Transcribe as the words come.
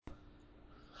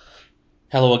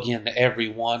Hello again to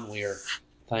everyone. We are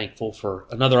thankful for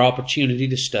another opportunity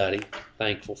to study.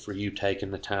 Thankful for you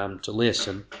taking the time to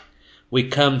listen. We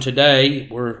come today,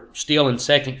 we're still in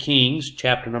 2 Kings,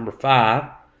 chapter number 5.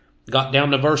 Got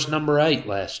down to verse number 8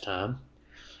 last time.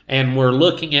 And we're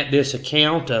looking at this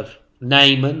account of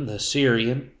Naaman, the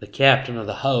Syrian, the captain of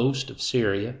the host of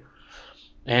Syria.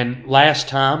 And last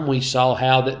time we saw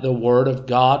how that the word of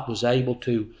God was able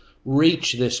to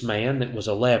reach this man that was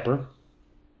a leper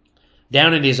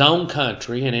down in his own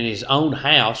country and in his own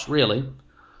house, really,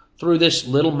 through this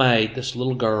little maid, this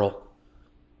little girl.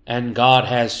 And God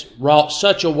has wrought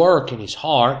such a work in his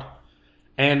heart,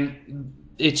 and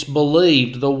it's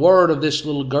believed, the word of this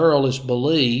little girl is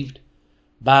believed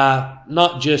by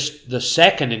not just the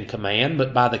second in command,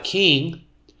 but by the king,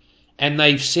 and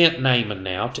they've sent Naaman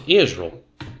now to Israel.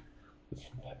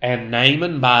 And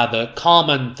Naaman, by the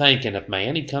common thinking of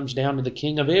man, he comes down to the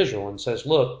king of Israel and says,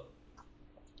 look,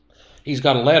 he's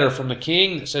got a letter from the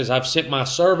king that says, I've sent my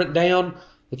servant down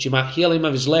that you might heal him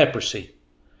of his leprosy.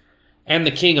 And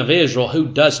the king of Israel, who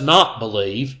does not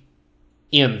believe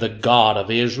in the God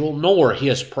of Israel, nor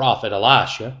his prophet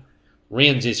Elisha,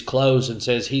 rends his clothes and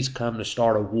says he's come to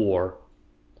start a war.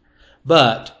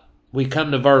 But we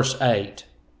come to verse 8.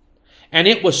 And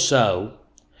it was so,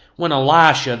 when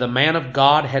Elisha, the man of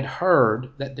God, had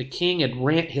heard that the king had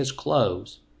rent his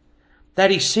clothes, that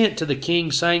he sent to the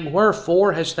king, saying,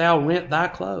 Wherefore hast thou rent thy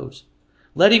clothes?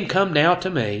 Let him come now to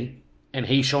me, and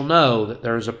he shall know that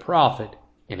there is a prophet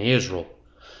in Israel.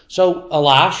 So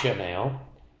Elisha now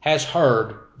has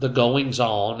heard the goings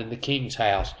on in the king's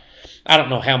house. I don't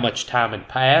know how much time had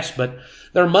passed, but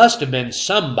there must have been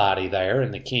somebody there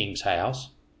in the king's house.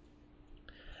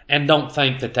 And don't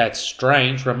think that that's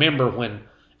strange. Remember when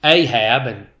Ahab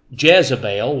and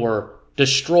Jezebel were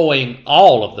destroying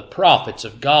all of the prophets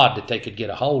of God that they could get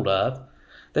a hold of,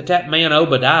 that man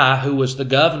Obadiah, who was the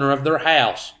governor of their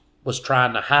house, was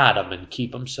trying to hide them and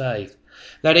keep them safe.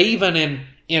 That even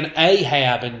in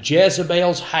Ahab and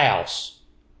Jezebel's house,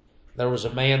 there was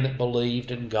a man that believed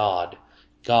in God.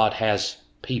 God has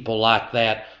people like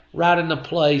that right in the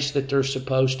place that they're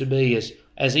supposed to be.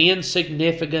 As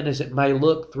insignificant as it may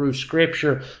look through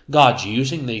Scripture, God's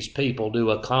using these people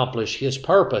to accomplish His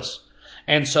purpose.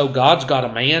 And so God's got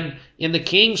a man in the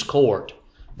king's court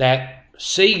that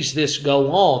sees this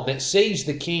go on, that sees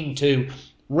the king to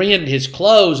rend his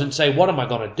clothes and say, what am I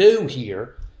going to do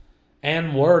here?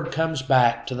 And word comes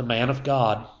back to the man of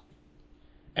God.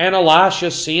 And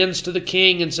Elisha sends to the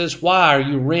king and says, why are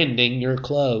you rending your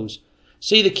clothes?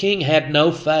 See, the king had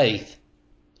no faith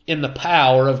in the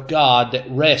power of God that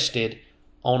rested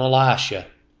on Elisha.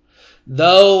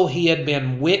 Though he had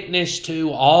been witness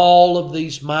to all of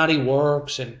these mighty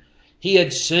works, and he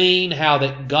had seen how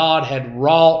that God had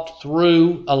wrought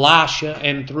through Elisha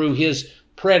and through his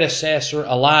predecessor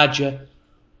Elijah,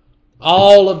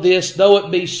 all of this, though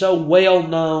it be so well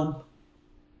known,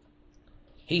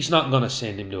 he's not going to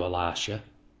send him to Elisha.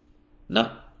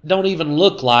 No, don't even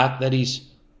look like that he's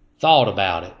thought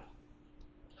about it.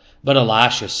 But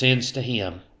Elisha sends to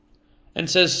him and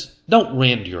says, don't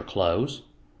rend your clothes.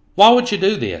 Why would you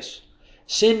do this?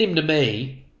 Send him to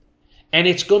me, and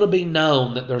it's going to be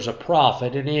known that there's a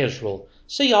prophet in Israel.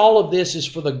 See, all of this is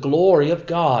for the glory of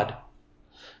God.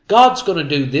 God's going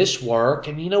to do this work,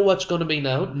 and you know what's going to be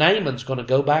known? Naaman's going to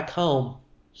go back home.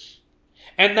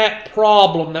 And that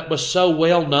problem that was so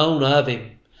well known of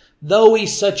him, though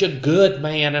he's such a good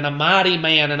man and a mighty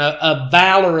man and a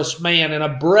valorous man and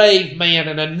a brave man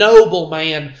and a noble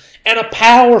man and a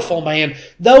powerful man,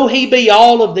 though he be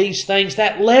all of these things,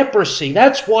 that leprosy,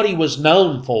 that's what he was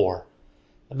known for.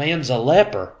 The man's a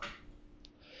leper.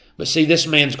 But see, this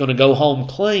man's going to go home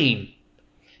clean.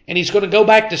 And he's going to go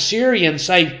back to Syria and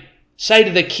say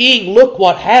to the king, look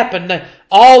what happened.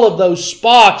 All of those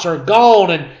spots are gone,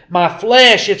 and my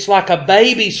flesh, it's like a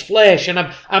baby's flesh, and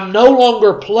I'm no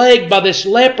longer plagued by this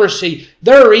leprosy.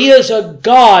 There is a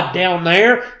God down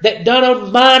there that done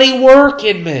a mighty work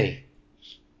in me.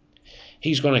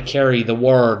 He's going to carry the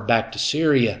word back to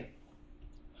Syria,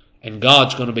 and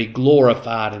God's going to be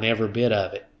glorified in every bit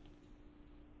of it.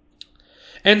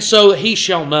 And so he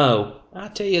shall know. I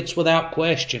tell you, it's without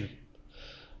question.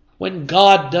 When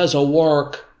God does a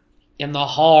work in the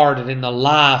heart and in the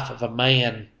life of a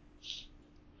man,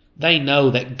 they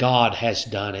know that God has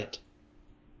done it.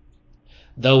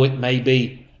 Though it may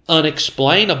be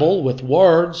unexplainable with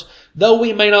words, though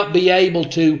we may not be able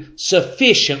to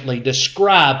sufficiently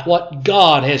describe what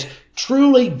God has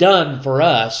truly done for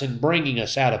us in bringing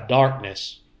us out of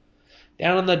darkness,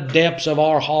 down in the depths of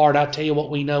our heart, I tell you what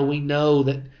we know. We know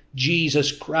that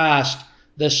Jesus Christ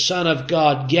the Son of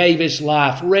God, gave his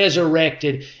life,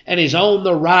 resurrected, and is on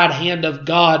the right hand of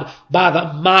God by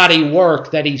the mighty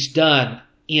work that he's done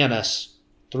in us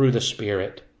through the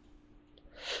Spirit.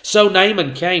 So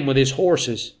Naaman came with his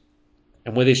horses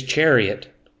and with his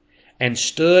chariot and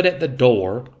stood at the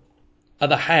door of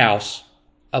the house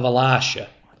of Elisha.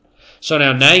 So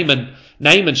now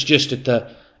Naaman's just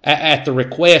at the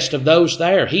request of those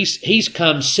there. He's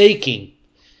come seeking.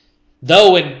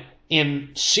 Though in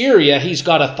Syria he's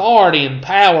got authority and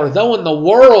power, though in the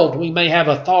world we may have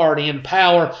authority and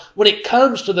power, when it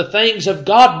comes to the things of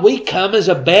God, we come as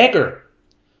a beggar.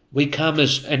 We come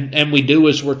and we do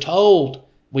as we're told.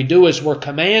 We do as we're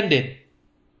commanded.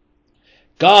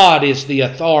 God is the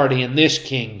authority in this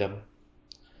kingdom,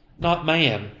 not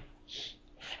man.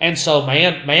 And so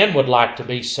man would like to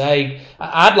be saved.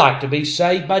 I'd like to be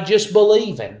saved by just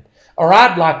believing. Or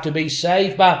I'd like to be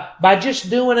saved by just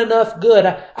doing enough good.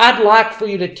 I'd like for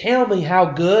you to tell me how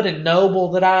good and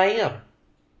noble that I am.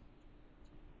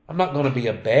 I'm not going to be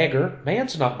a beggar.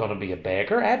 Man's not going to be a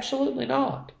beggar. Absolutely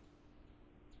not.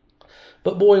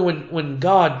 But boy, when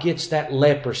God gets that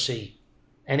leprosy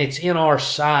and it's in our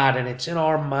sight and it's in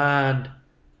our mind,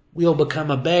 we'll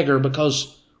become a beggar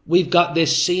because we've got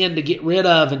this sin to get rid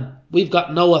of and we've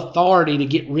got no authority to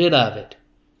get rid of it.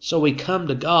 So we come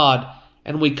to God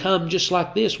and we come just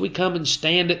like this. We come and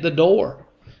stand at the door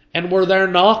and we're there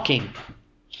knocking.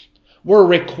 We're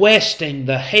requesting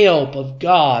the help of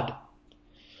God.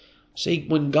 See,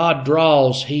 when God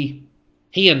draws, He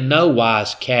in no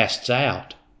wise casts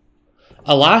out.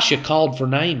 Elisha called for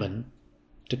Naaman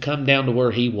to come down to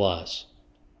where he was.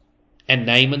 And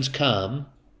Naaman's come,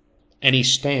 and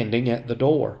he's standing at the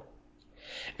door.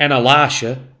 And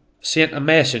Elisha sent a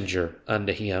messenger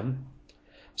unto him,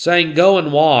 saying, Go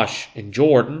and wash in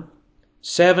Jordan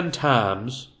 7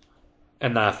 times,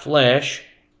 and thy flesh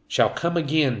shall come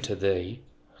again to thee,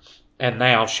 and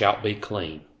thou shalt be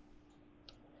clean.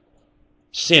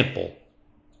 Simple.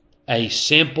 A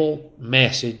simple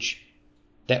message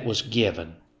that was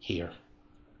given here.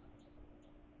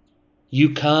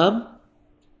 You come,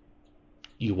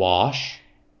 you wash,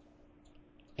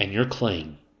 and you're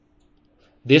clean.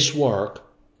 This work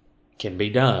can be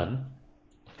done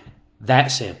that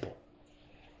simple.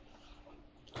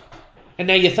 And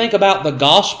now you think about the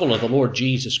gospel of the Lord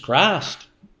Jesus Christ.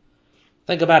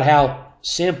 Think about how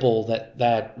simple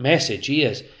that message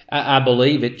is. I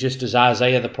believe it just as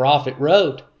Isaiah the prophet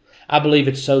wrote. I believe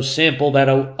it's so simple that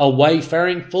a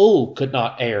wayfaring fool could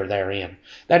not err therein.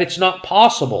 That it's not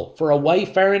possible for a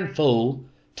wayfaring fool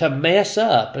to mess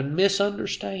up and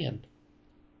misunderstand.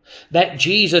 That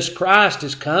Jesus Christ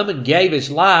has come and gave his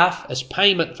life as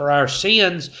payment for our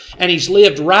sins, and he's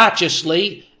lived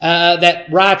righteously,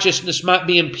 that righteousness might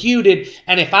be imputed.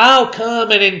 And if I'll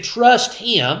come and entrust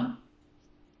him,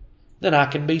 then I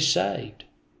can be saved.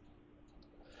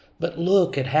 But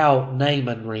look at how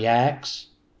Naaman reacts.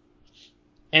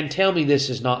 And tell me this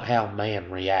is not how man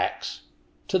reacts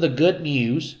to the good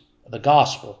news of the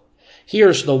gospel.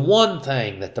 Here's the one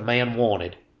thing that the man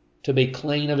wanted, to be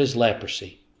clean of his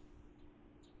leprosy.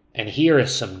 And here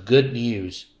is some good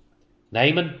news.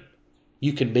 Naaman,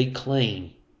 you can be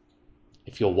clean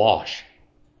if you'll wash.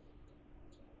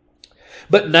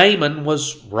 But Naaman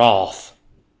was wroth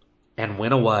and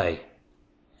went away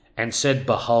and said,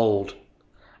 Behold,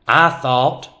 I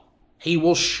thought he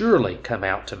will surely come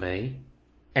out to me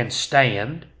and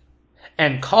stand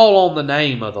and call on the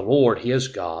name of the Lord his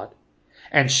God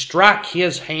and strike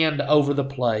his hand over the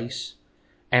place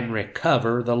and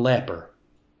recover the leper.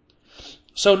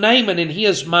 So Naaman, in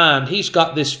his mind, he's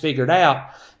got this figured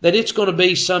out, that it's going to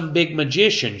be some big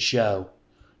magician show.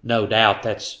 No doubt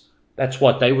that's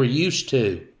what they were used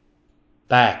to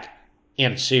back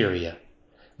in Syria.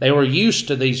 They were used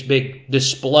to these big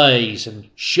displays and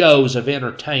shows of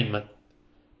entertainment,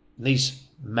 these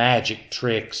magic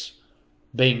tricks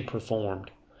being performed.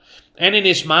 And in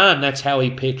his mind, that's how he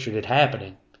pictured it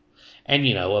happening. And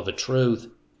of a truth,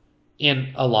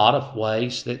 in a lot of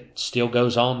ways that still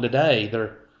goes on today.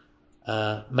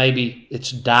 Maybe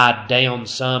it's died down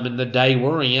some in the day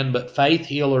we're in, but faith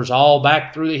healers all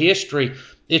back through the history,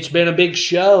 it's been a big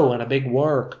show and a big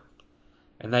work.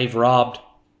 And they've robbed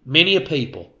many a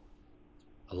people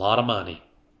a lot of money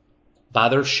by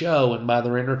their show and by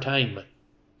their entertainment.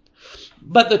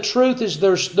 But the truth is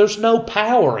there's no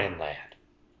power in that.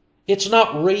 It's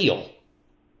not real.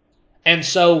 And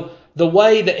so the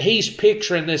way that he's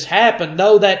picturing this happen,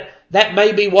 though that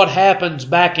may be what happens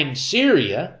back in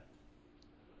Syria,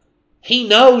 he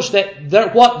knows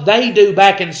that what they do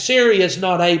back in Syria is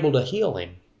not able to heal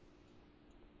him.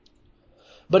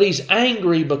 But he's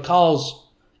angry because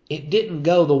it didn't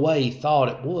go the way he thought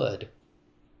it would.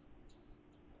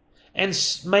 And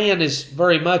man is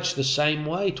very much the same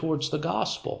way towards the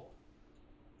gospel.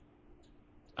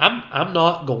 I'm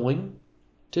not going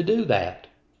to do that.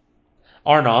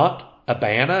 Are not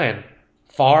Abana and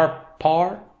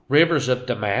Pharpar, rivers of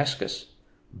Damascus,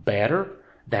 better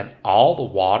than all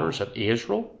the waters of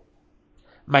Israel?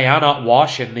 May I not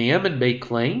wash in them and be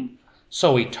clean?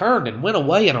 So he turned and went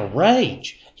away in a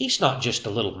rage. He's not just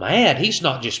a little mad. He's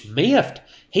not just miffed.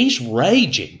 He's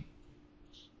raging.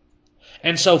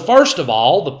 And so first of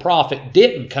all, the prophet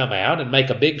didn't come out and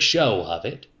make a big show of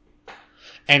it.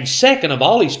 And second of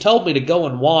all, he's told me to go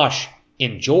and wash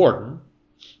in Jordan,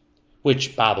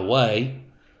 which, by the way,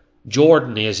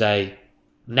 Jordan is a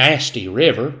nasty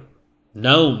river,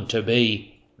 known to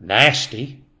be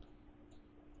nasty.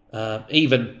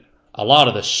 Even a lot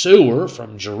of the sewer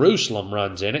from Jerusalem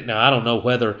runs in it. Now, I don't know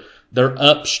whether they're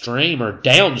upstream or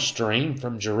downstream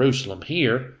from Jerusalem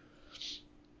here,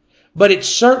 but it's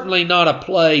certainly not a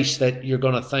place that you're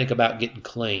going to think about getting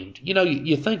cleaned. You know,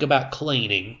 you think about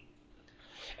cleaning,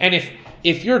 and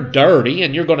if you're dirty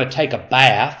and you're going to take a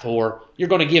bath or you're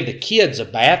going to give the kids a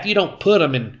bath, you don't put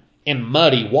them in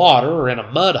muddy water or in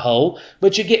a mud hole,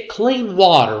 but you get clean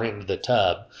water into the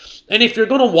tub. And if you're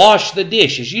going to wash the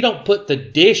dishes, you don't put the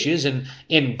dishes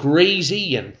in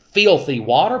greasy and filthy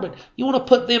water, but you want to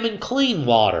put them in clean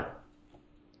water.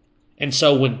 And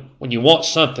so when you want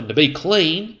something to be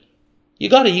clean, you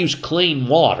got to use clean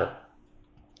water.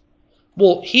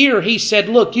 Well, here he said,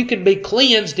 look, you can be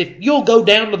cleansed if you'll go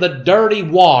down to the dirty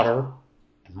water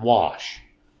and wash.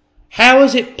 How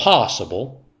is it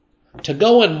possible to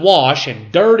go and wash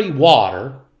in dirty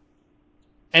water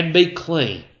and be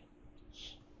clean?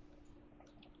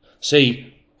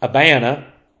 See,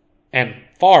 Abana and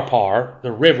Pharpar,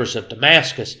 the rivers of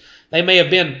Damascus, they may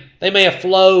have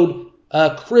flowed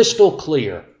crystal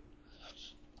clear.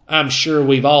 I'm sure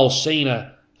we've all seen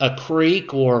a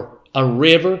creek or a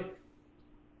river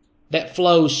that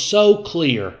flows so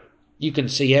clear you can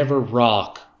see every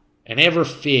rock and every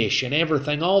fish and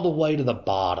everything all the way to the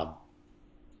bottom.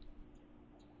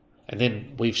 And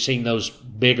then we've seen those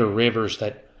bigger rivers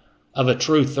that, of a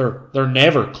truth, they're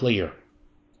never clear.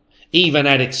 Even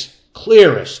at its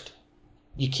clearest,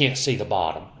 you can't see the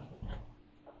bottom.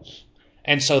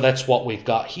 And so that's what we've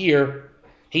got here.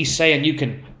 He's saying you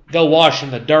can go wash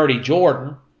in the dirty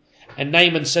Jordan. And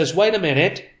Naaman says, wait a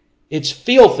minute, it's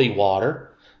filthy water.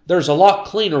 There's a lot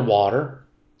cleaner water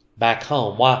back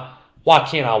home. Why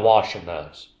can't I wash in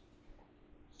those?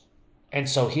 And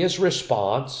so his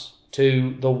response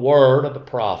to the word of the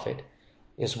prophet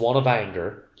is one of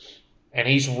anger. And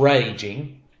he's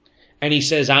raging. And he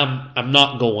says, I'm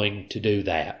not going to do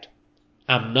that.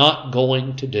 I'm not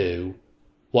going to do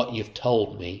what you've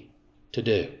told me to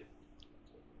do.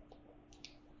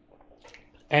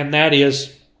 And that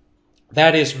is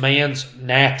man's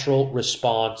natural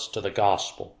response to the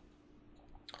gospel.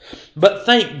 But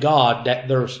thank God that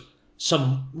there's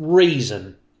some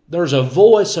reason. There's a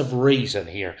voice of reason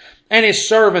here. And his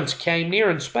servants came near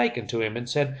and spake unto him and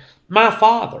said, My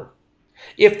father,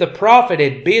 if the prophet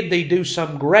had bid thee do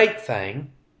some great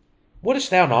thing, wouldst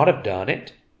thou not have done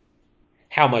it?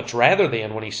 How much rather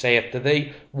then when he saith to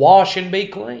thee, Wash and be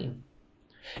clean?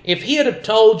 If he had have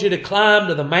told you to climb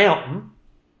to the mountain,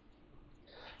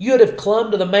 you'd have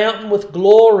climbed to the mountain with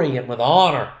glory and with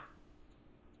honor.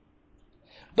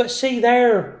 But see,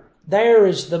 there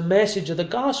is the message of the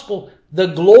gospel. The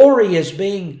glory is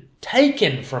being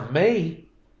taken from me,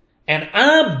 and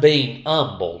I'm being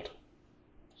humbled.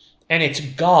 And it's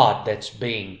God that's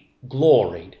being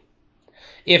gloried.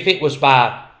 If it was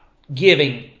by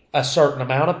giving a certain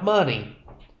amount of money,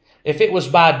 if it was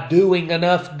by doing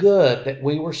enough good that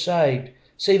we were saved,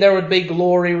 see, there would be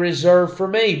glory reserved for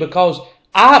me because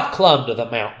I've climbed to the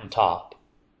mountaintop.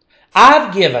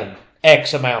 I've given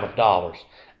X amount of dollars.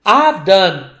 I've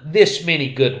done this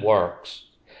many good works.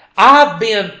 I've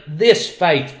been this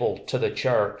faithful to the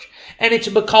church. And it's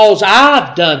because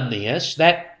I've done this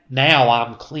that now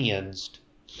I'm cleansed.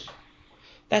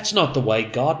 That's not the way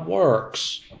God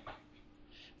works.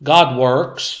 God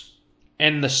works,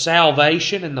 and the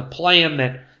salvation and the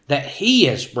plan that He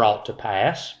has brought to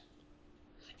pass,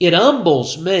 it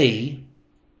humbles me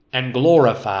and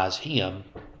glorifies Him.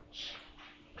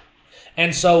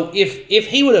 And so if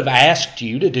He would have asked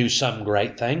you to do some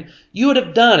great thing, you would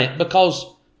have done it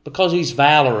because He's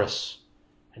valorous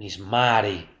and He's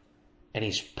mighty and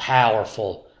He's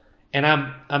powerful. And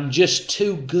I'm just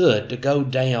too good to go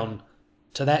down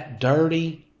to that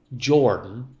dirty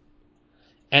Jordan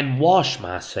and wash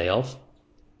myself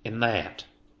in that.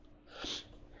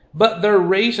 But they're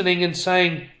reasoning and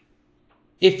saying,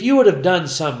 if you would have done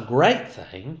some great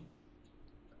thing,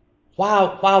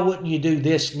 why wouldn't you do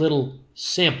this little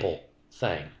simple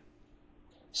thing?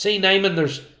 See, Naaman,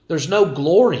 there's no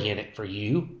glory in it for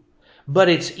you, but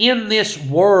it's in this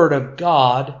Word of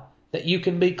God that you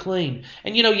can be clean.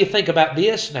 And you think about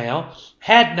this now.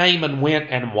 Had Naaman went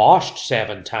and washed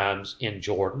 7 times in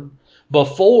Jordan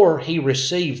before he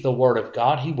received the Word of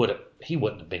God, he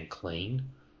wouldn't have been clean.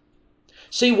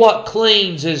 See, what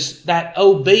cleans is that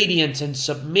obedience and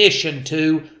submission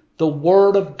to the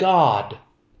Word of God.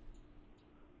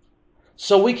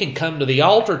 So we can come to the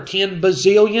altar 10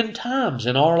 bazillion times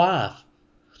in our life.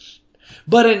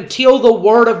 But until the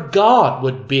Word of God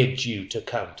would bid you to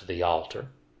come to the altar,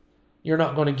 you're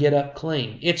not going to get up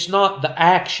clean. It's not the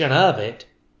action of it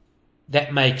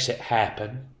that makes it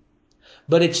happen,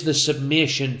 but it's the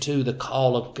submission to the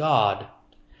call of God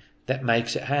that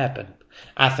makes it happen.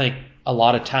 I think a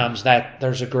lot of times that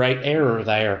there's a great error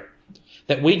there,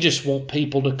 that we just want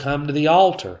people to come to the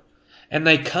altar. And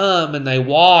they come and they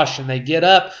wash and they get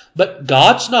up, but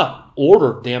God's not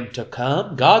ordered them to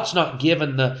come. God's not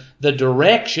given the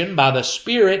direction by the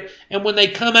Spirit. And when they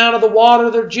come out of the water,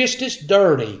 they're just as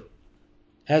dirty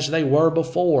as they were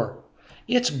before.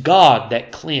 It's God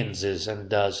that cleanses and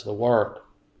does the work.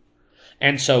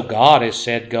 And so God has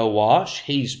said, go wash.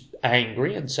 He's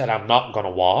angry and said, I'm not going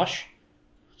to wash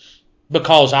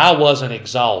because I wasn't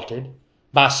exalted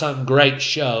by some great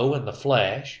show in the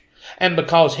flesh. And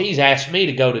because He's asked me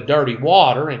to go to dirty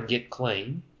water and get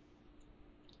clean,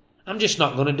 I'm just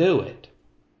not going to do it.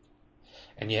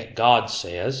 And yet God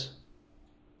says,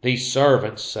 these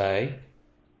servants say,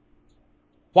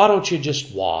 why don't you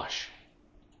just wash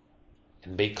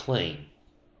and be clean?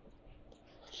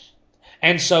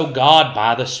 And so God,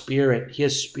 by the Spirit,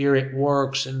 His Spirit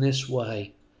works in this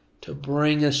way to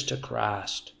bring us to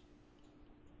Christ.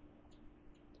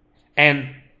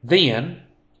 And then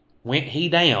went he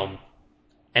down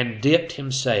and dipped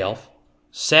himself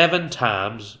 7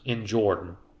 times in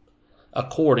Jordan,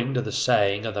 according to the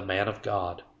saying of the man of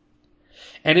God.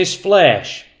 And his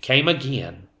flesh came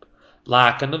again,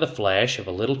 like unto the flesh of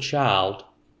a little child,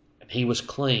 and he was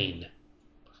clean.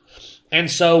 And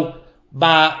so,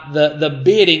 by the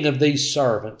bidding of these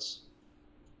servants,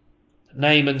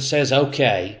 Naaman says,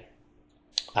 okay,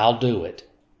 I'll do it.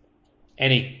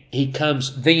 And he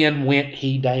comes, then went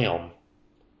he down.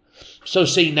 So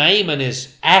see, Naaman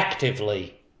is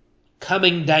actively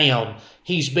coming down.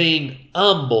 He's being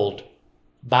humbled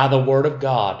by the Word of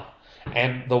God.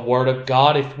 And the Word of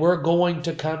God, if we're going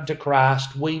to come to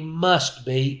Christ, we must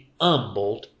be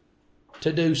humbled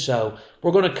to do so.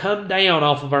 We're going to come down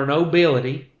off of our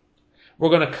nobility. We're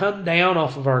going to come down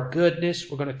off of our goodness.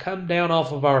 We're going to come down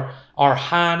off of our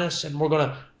highness, and we're going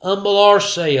to humble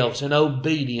ourselves in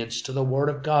obedience to the Word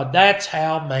of God. That's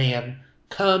how man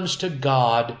comes to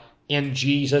God in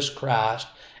Jesus Christ.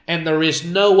 And there is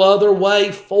no other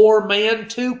way for man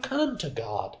to come to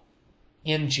God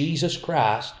in Jesus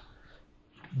Christ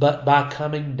but by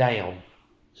coming down.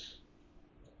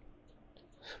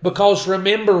 Because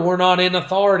remember, we're not in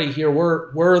authority here.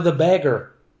 We're the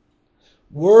beggar.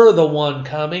 We're the one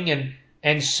coming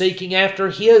and seeking after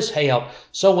His help.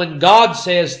 So when God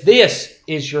says this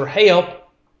is your help,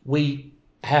 we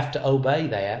have to obey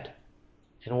that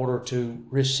in order to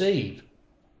receive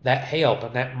that help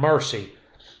and that mercy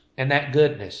and that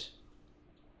goodness.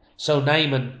 So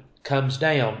Naaman comes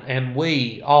down, and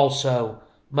we also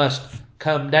must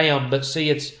come down. But see,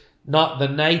 it's not the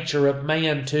nature of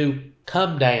man to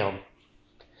come down.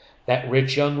 That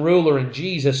rich young ruler in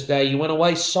Jesus' day, he went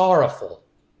away sorrowful,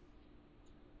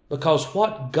 because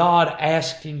what God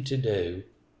asked him to do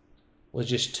was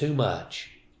just too much.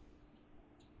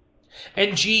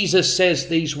 And Jesus says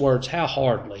these words, how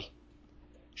hardly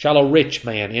shall a rich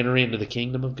man enter into the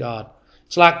kingdom of God?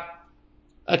 It's like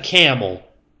a camel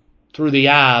through the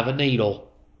eye of a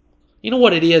needle. You know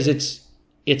what it is?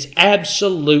 It's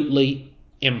absolutely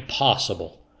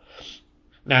impossible.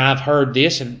 Now, I've heard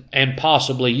this, and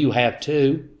possibly you have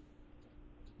too,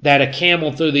 that a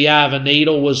camel through the eye of a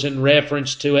needle was in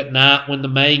reference to at night when the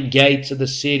main gates of the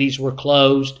cities were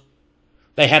closed.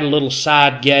 They had a little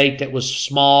side gate that was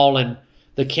small, and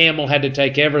the camel had to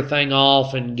take everything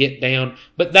off and get down.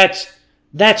 But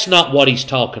that's not what he's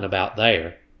talking about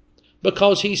there.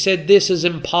 Because he said this is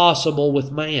impossible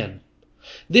with man.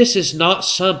 This is not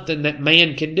something that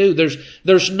man can do.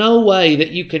 There's no way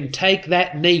that you can take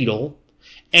that needle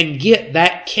and get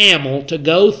that camel to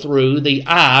go through the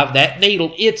eye of that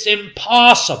needle. It's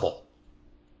impossible.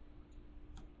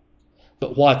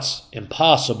 But what's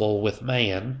impossible with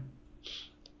man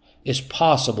is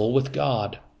possible with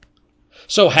God.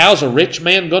 So how's a rich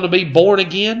man going to be born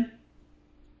again?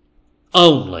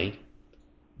 Only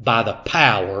by the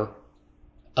power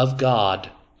of God.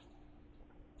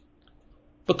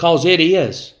 Because it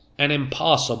is an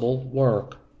impossible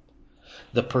work.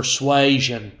 The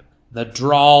persuasion, the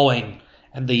drawing,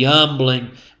 and the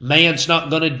humbling, man's not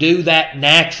going to do that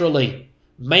naturally.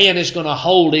 Man is going to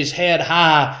hold his head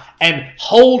high and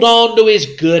hold on to his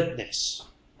goodness.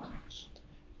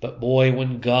 But boy,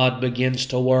 when God begins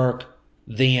to work,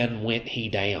 then went he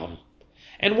down.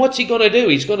 And what's he going to do?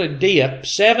 He's going to dip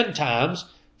 7 times,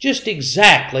 just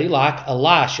exactly like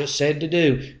Elisha said to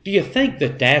do. Do you think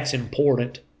that that's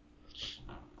important?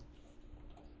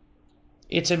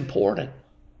 It's important.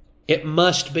 It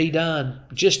must be done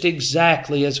just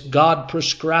exactly as God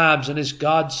prescribes and as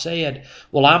God said.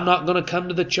 Well, I'm not going to come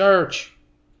to the church.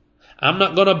 I'm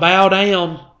not going to bow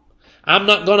down. I'm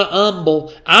not going to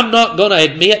humble. I'm not going to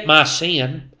admit my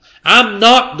sin. I'm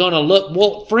not going to look.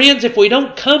 Well, friends, if we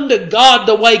don't come to God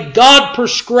the way God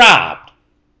prescribed,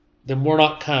 then we're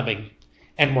not coming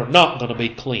and we're not going to be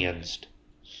cleansed.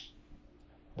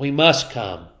 We must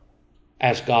come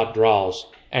as God draws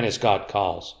and as God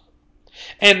calls.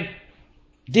 And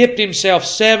dipped himself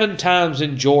 7 times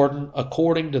in Jordan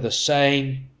according to the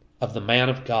saying of the man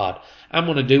of God. I'm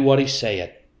going to do what he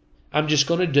said. I'm just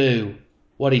going to do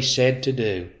what he said to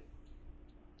do.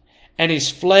 And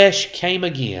his flesh came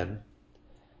again,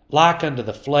 like unto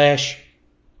the flesh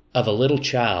of a little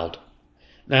child.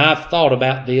 Now, I've thought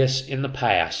about this in the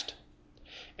past.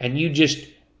 And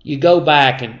you go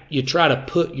back and you try to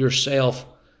put yourself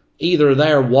either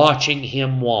there watching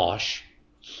him wash,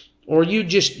 or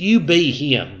you be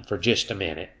him for just a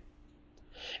minute.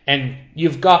 And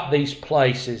you've got these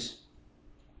places.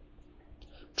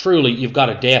 Truly, you've got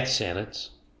a death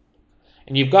sentence.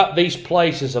 And you've got these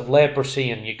places of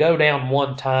leprosy, and you go down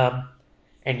one time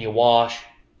and you wash.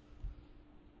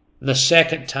 And the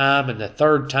second time and the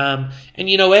third time. And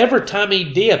every time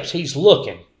he dips, he's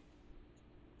looking.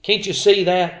 Can't you see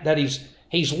that? That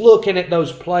he's looking at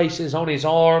those places on his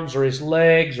arms or his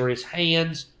legs or his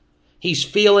hands. He's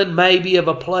feeling maybe of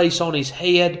a place on his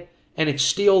head, and it's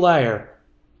still there.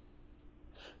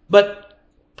 But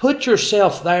put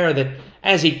yourself there that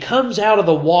as he comes out of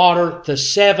the water the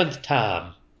 7th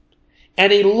time,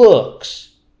 and he looks,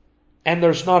 and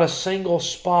there's not a single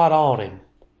spot on him,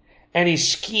 and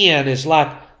his skin is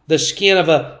like the skin of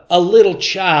a little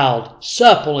child,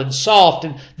 supple and soft,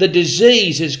 and the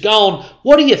disease is gone.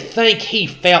 What do you think he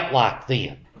felt like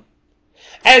then?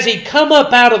 As he come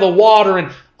up out of the water,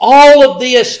 and all of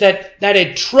this that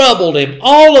had troubled him,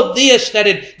 all of this that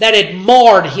had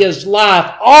marred his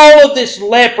life, all of this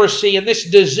leprosy and this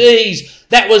disease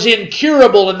that was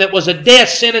incurable and that was a death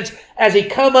sentence, as he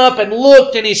come up and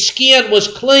looked and his skin was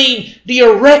clean, do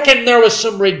you reckon there was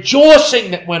some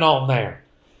rejoicing that went on there?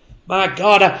 My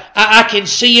God, I can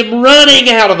see him running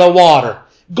out of the water,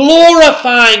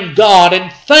 glorifying God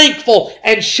and thankful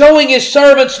and showing his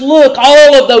servants, look,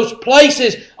 all of those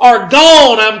places are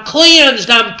gone. I'm cleansed.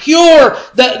 I'm pure.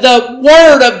 The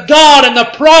word of God and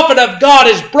the prophet of God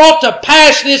has brought to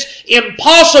pass this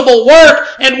impossible work.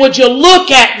 And would you look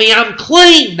at me? I'm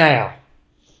clean now.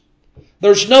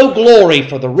 There's no glory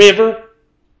for the river.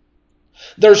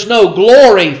 There's no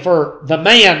glory for the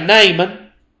man Naaman.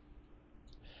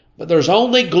 But there's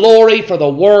only glory for the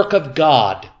work of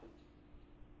God.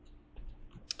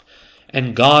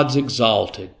 And God's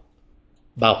exalted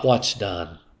by what's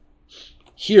done.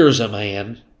 Here's a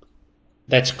man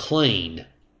that's clean.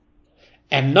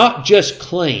 And not just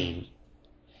clean,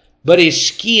 but his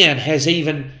skin has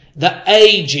even the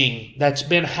aging that's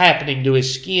been happening to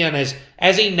his skin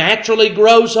as he naturally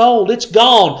grows old. It's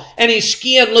gone. And his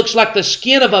skin looks like the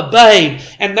skin of a babe.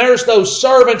 And there's those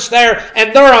servants there,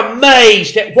 and they're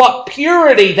amazed at what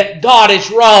purity that God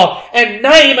has wrought. And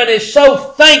Naaman is so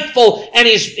thankful, and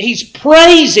he's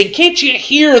praising. Can't you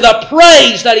hear the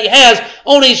praise that he has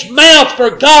on his mouth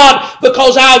for God?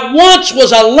 Because I once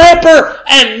was a leper,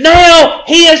 and now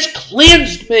he has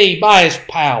cleansed me by his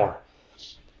power.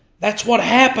 That's what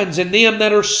happens in them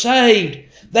that are saved.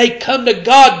 They come to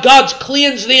God, God's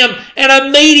cleansed them, and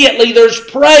immediately there's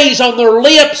praise on their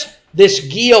lips. This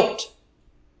guilt,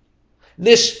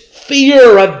 this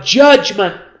fear of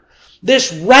judgment,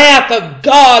 this wrath of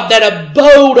God that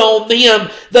abode on them,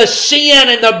 the sin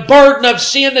and the burden of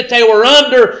sin that they were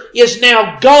under is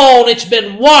now gone. It's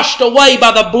been washed away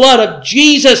by the blood of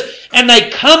Jesus, and they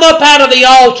come up out of the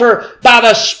altar by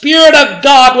the Spirit of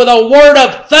God with a word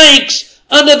of thanks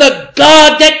unto the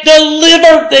God that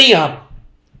delivered them.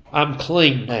 I'm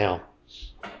clean now.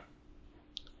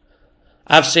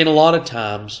 I've seen a lot of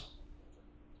times,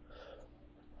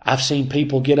 I've seen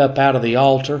people get up out of the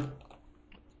altar,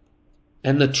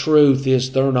 and the truth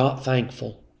is they're not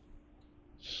thankful.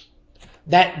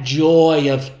 That joy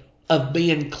of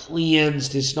being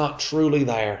cleansed is not truly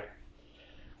there.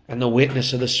 And the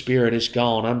witness of the Spirit is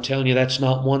gone. I'm telling you, that's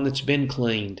not one that's been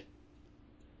cleaned.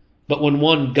 But when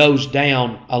one goes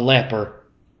down a leper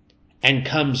and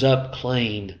comes up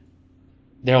clean,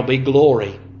 there'll be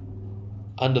glory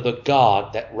unto the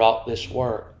God that wrought this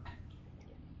work.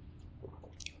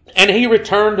 And he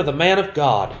returned to the man of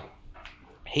God,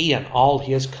 he and all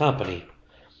his company,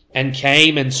 and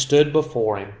came and stood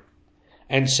before him,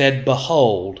 and said,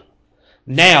 Behold,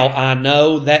 now I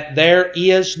know that there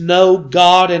is no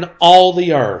God in all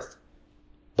the earth,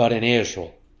 but in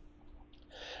Israel.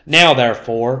 Now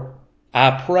therefore,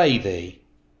 I pray thee,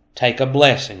 take a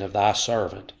blessing of thy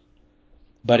servant.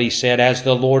 But he said, As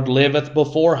the Lord liveth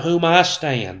before whom I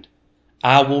stand,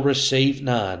 I will receive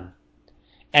none.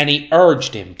 And he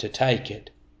urged him to take it,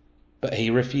 but he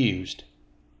refused.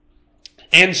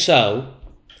 And so,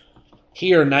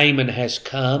 here Naaman has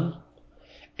come,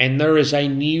 and there is a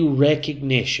new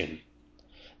recognition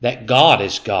that God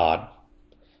is God,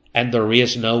 and there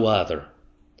is no other.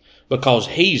 Because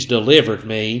he's delivered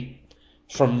me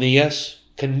from this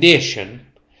condition,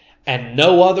 and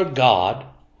no other God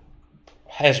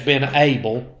has been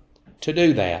able to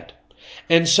do that.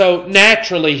 And so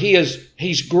naturally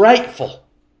he's grateful.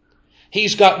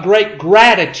 He's got great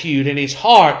gratitude in his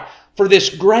heart for this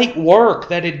great work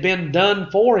that had been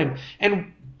done for him.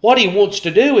 And what he wants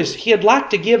to do is he'd like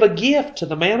to give a gift to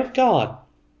the man of God.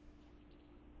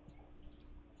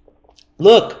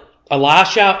 Look,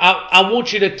 Elisha, I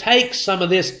want you to take some of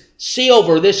this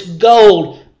silver, this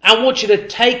gold. I want you to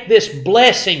take this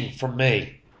blessing from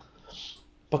me,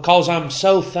 because I'm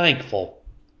so thankful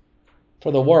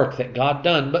for the work that God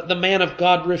done. But the man of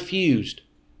God refused.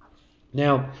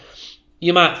 Now,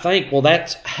 you might think, well,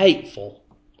 that's hateful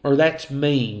or that's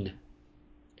mean.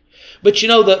 But you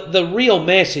know, the real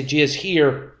message is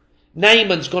here,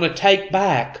 Naaman's going to take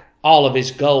back all of his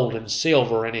gold and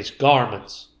silver and his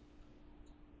garments.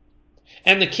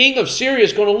 And the king of Syria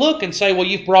is going to look and say, well,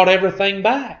 you've brought everything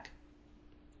back.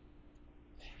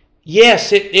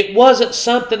 Yes, it wasn't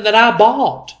something that I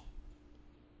bought.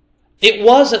 It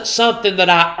wasn't something that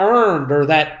I earned or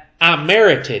that I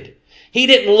merited. He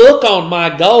didn't look on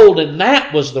my gold and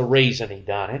that was the reason he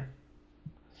done it.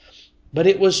 But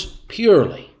it was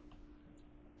purely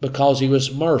because he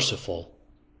was merciful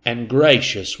and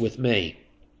gracious with me.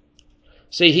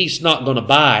 See, he's not going to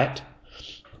buy it.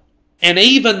 And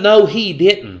even though he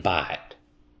didn't buy it,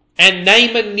 and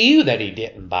Naaman knew that he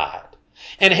didn't buy it,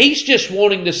 and he's just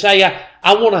wanting to say,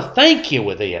 I want to thank you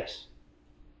with this,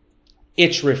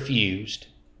 it's refused.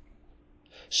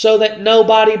 So that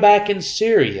nobody back in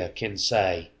Syria can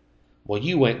say, well,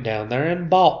 you went down there and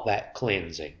bought that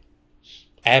cleansing.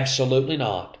 Absolutely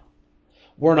not.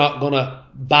 We're not going to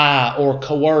buy or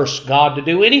coerce God to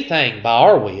do anything by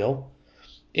our will.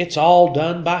 It's all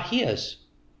done by His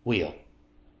will.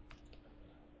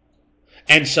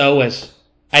 And so as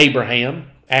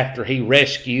Abraham, after he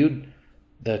rescued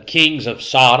the kings of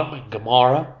Sodom and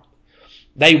Gomorrah,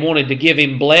 they wanted to give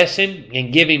him blessing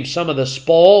and give him some of the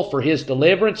spoil for his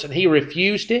deliverance, and he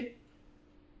refused it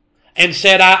and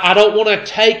said, I don't want to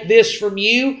take this from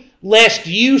you, lest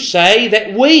you say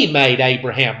that we made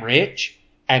Abraham rich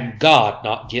and God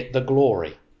not get the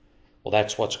glory. Well,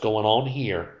 that's what's going on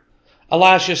here.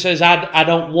 Elisha says, I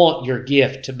don't want your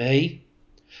gift to me.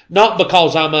 Not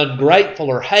because I'm ungrateful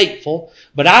or hateful,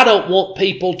 but I don't want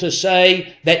people to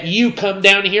say that you come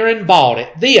down here and bought it.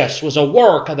 This was a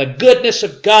work of the goodness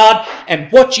of God,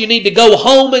 and what you need to go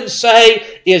home and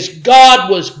say is God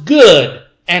was good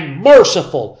and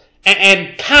merciful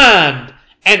and kind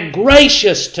and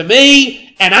gracious to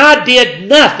me, and I did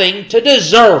nothing to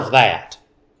deserve that.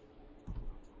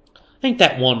 Ain't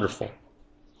that wonderful?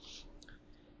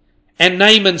 And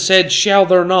Naaman said, Shall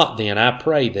there not then, I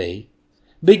pray thee,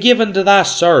 be given to thy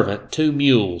servant 2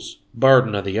 mules,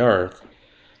 burden of the earth?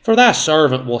 For thy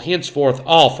servant will henceforth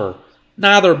offer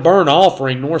neither burnt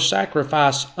offering nor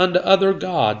sacrifice unto other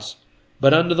gods,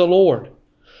 but unto the Lord.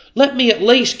 Let me at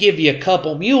least give you a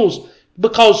couple mules,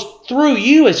 because through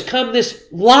you has come this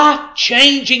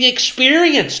life-changing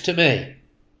experience to me.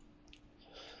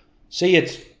 See,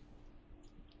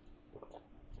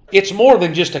 it's more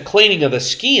than just a cleaning of the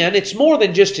skin. It's more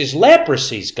than just his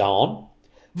leprosy's gone.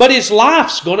 But his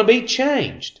life's going to be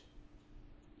changed.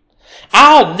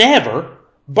 I'll never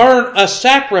burn a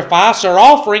sacrifice or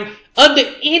offering unto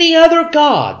any other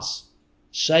gods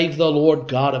save the Lord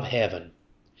God of heaven.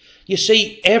 You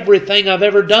see, everything I've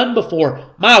ever done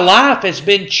before, my life has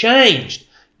been changed.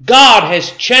 God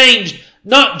has changed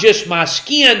not just my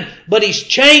skin, but He's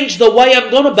changed the way I'm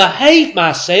going to behave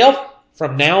myself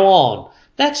from now on.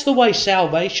 That's the way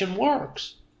salvation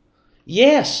works.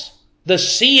 Yes, The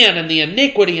sin and the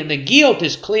iniquity and the guilt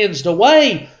is cleansed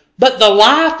away, but the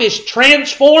life is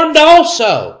transformed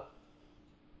also.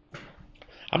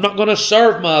 I'm not going to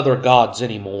serve my other gods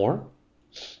anymore.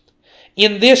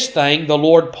 In this thing the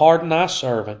Lord pardon thy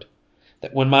servant,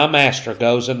 that when my master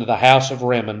goes into the house of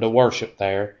Rimmon to worship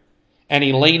there, and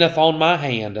he leaneth on my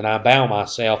hand, and I bow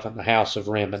myself in the house of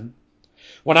Rimmon,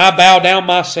 when I bow down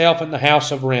myself in the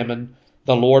house of Rimmon,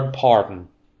 the Lord pardon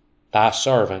thy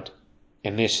servant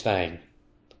in this thing.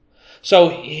 So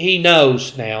he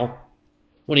knows now,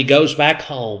 when he goes back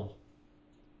home,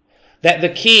 that the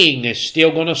king is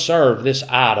still going to serve this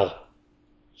idol.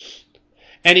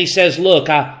 And he says, look,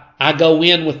 I go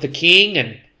in with the king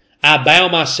and I bow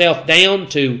myself down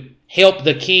to help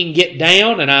the king get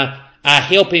down, and I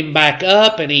help him back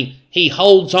up, and he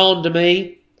holds on to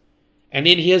me. And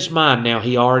in his mind now,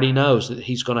 he already knows that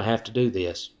he's going to have to do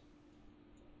this.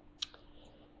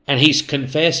 And he's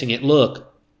confessing it.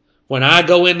 Look, when I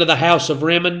go into the house of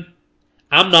Rimmon,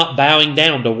 I'm not bowing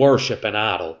down to worship an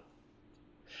idol.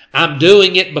 I'm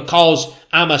doing it because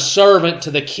I'm a servant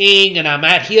to the king and I'm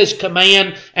at his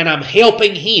command and I'm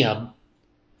helping him.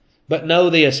 But know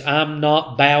this, I'm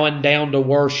not bowing down to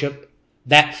worship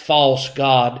that false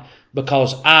god,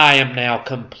 because I am now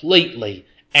completely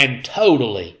and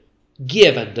totally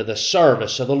given to the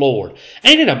service of the Lord.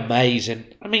 Ain't it amazing?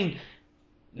 I mean,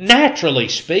 naturally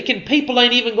speaking, people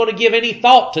ain't even going to give any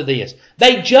thought to this.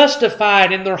 They justify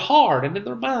it in their heart and in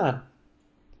their mind.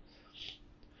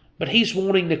 But he's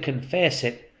wanting to confess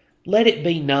it. Let it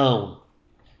be known.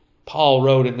 Paul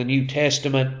wrote in the New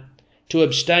Testament to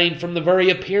abstain from the very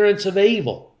appearance of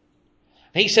evil.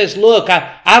 He says, look,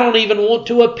 I don't even want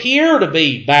to appear to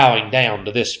be bowing down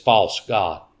to this false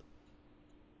god.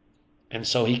 And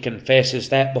so he confesses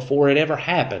that before it ever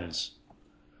happens.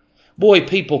 Boy,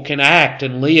 people can act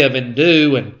and live and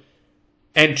do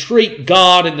and treat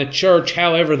God and the church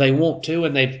however they want to,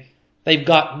 and they've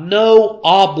got no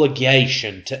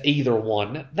obligation to either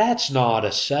one. That's not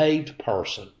a saved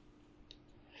person.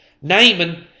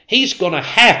 Naaman, he's going to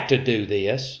have to do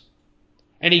this,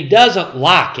 and he doesn't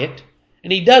like it,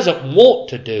 and he doesn't want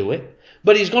to do it,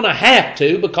 but he's going to have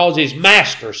to because his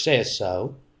master says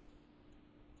so.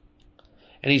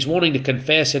 And he's wanting to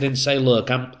confess it and say,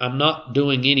 look, I'm not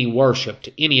doing any worship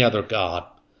to any other god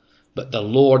but the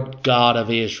Lord God of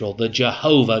Israel, the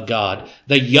Jehovah God,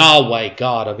 the Yahweh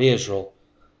God of Israel,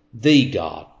 the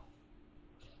God.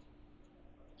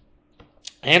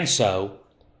 And so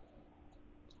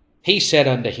he said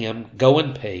unto him, go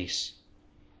in peace.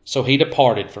 So he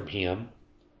departed from him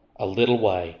a little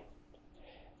way.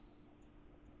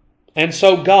 And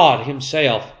so God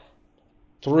himself,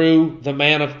 through the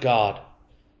man of God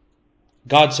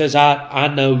says, I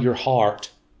know your heart.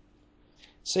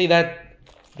 See,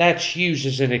 that's used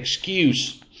as an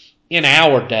excuse in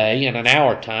our day and in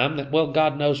our time that, well,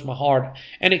 God knows my heart.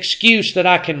 An excuse that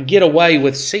I can get away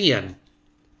with sin,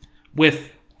 with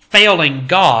failing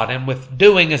God, and with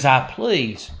doing as I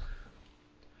please.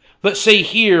 But see,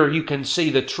 here you can see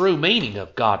the true meaning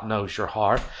of God knows your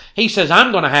heart. He says,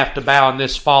 I'm going to have to bow in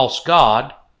this false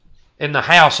god, in the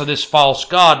house of this false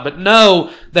god, but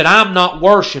know that I'm not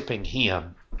worshiping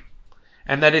him,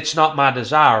 and that it's not my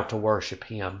desire to worship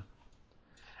him.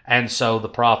 And so the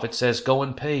prophet says, go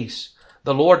in peace.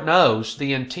 The Lord knows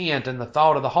the intent and the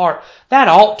thought of the heart. That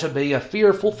ought to be a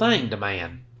fearful thing to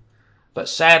man. But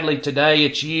sadly today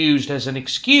it's used as an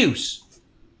excuse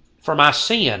for my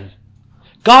sin.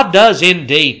 God does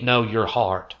indeed know your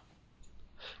heart.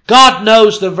 God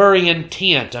knows the very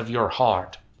intent of your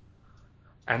heart.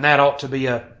 And that ought to be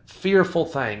a fearful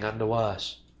thing unto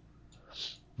us.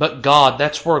 But God,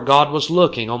 that's where God was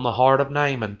looking on the heart of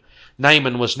Naaman.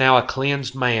 Naaman was now a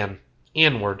cleansed man,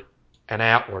 inward and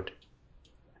outward.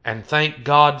 And thank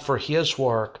God for his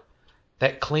work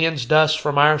that cleansed us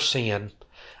from our sin.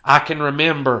 I can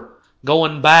remember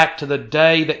going back to the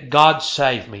day that God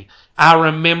saved me. I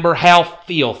remember how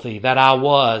filthy that I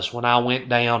was when I went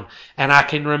down, and I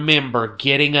can remember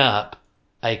getting up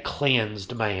a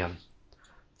cleansed man.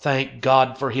 Thank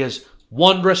God for his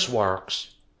wondrous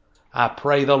works. I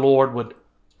pray the Lord would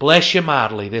bless you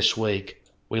mightily this week.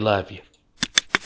 We love you.